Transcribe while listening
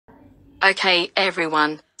Okay,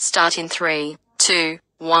 everyone, start in 3, 2,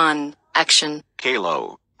 1, action.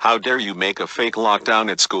 Caillou, how dare you make a fake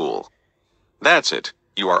lockdown at school? That's it,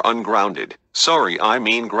 you are ungrounded. Sorry, I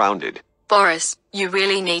mean grounded. Boris, you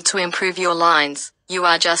really need to improve your lines. You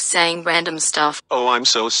are just saying random stuff. Oh, I'm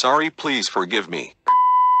so sorry, please forgive me.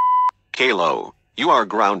 Caillou, you are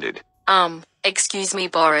grounded. Excuse me,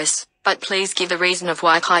 Boris, but please give the reason of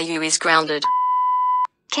why Caillou is grounded.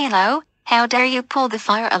 Caillou, how dare you pull the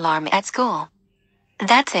fire alarm at school?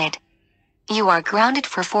 That's it. You are grounded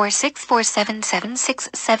for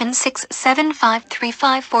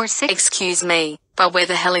 46476767653546. Excuse me, but where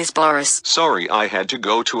the hell is Boris? Sorry, I had to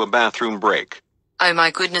go to a bathroom break. Oh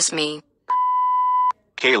my goodness me.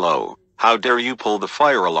 Caillou, how dare you pull the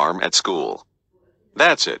fire alarm at school?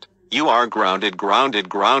 That's it. You are grounded, grounded,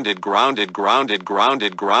 grounded, grounded, grounded,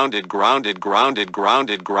 grounded, grounded, grounded, grounded,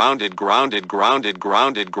 grounded, grounded, grounded, grounded, grounded,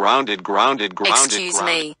 grounded, grounded, grounded. Excuse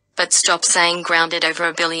me, but stop saying grounded over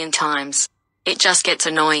a billion times. It just gets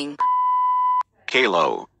annoying.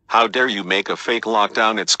 Caillou, how dare you make a fake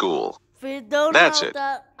lockdown at school? That's it.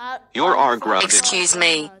 You are grounded. Excuse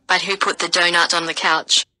me, but who put the donut on the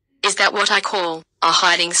couch? Is that what I call a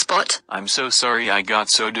hiding spot? I'm so sorry I got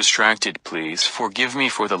so distracted. Please forgive me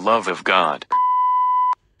for the love of God.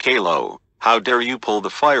 Caillou, how dare you pull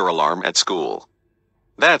the fire alarm at school?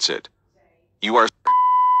 That's it. You are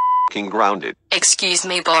grounded. Excuse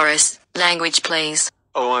me, Boris. Language, please.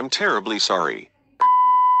 Oh, I'm terribly sorry.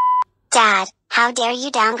 Dad, how dare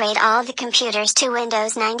you downgrade all the computers to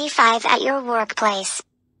Windows 95 at your workplace?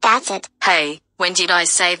 That's it. Hey, when did I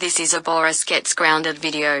say this is a Boris gets grounded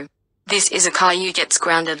video? This is a Caillou gets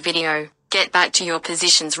grounded video. Get back to your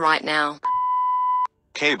positions right now.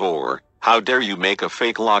 Caillou, how dare you make a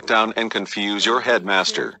fake lockdown and confuse your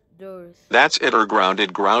headmaster? That's it, or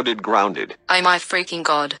grounded, grounded, grounded. Oh my freaking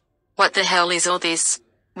god. What the hell is all this?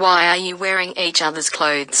 Why are you wearing each other's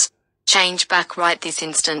clothes? Change back right this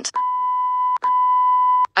instant.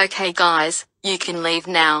 Okay guys, you can leave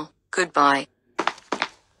now. Goodbye.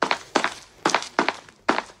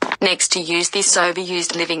 Next to use this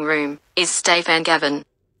overused living room is Steve and Gavin.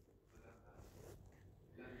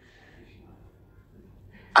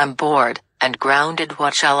 I'm bored and grounded.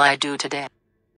 What shall I do today?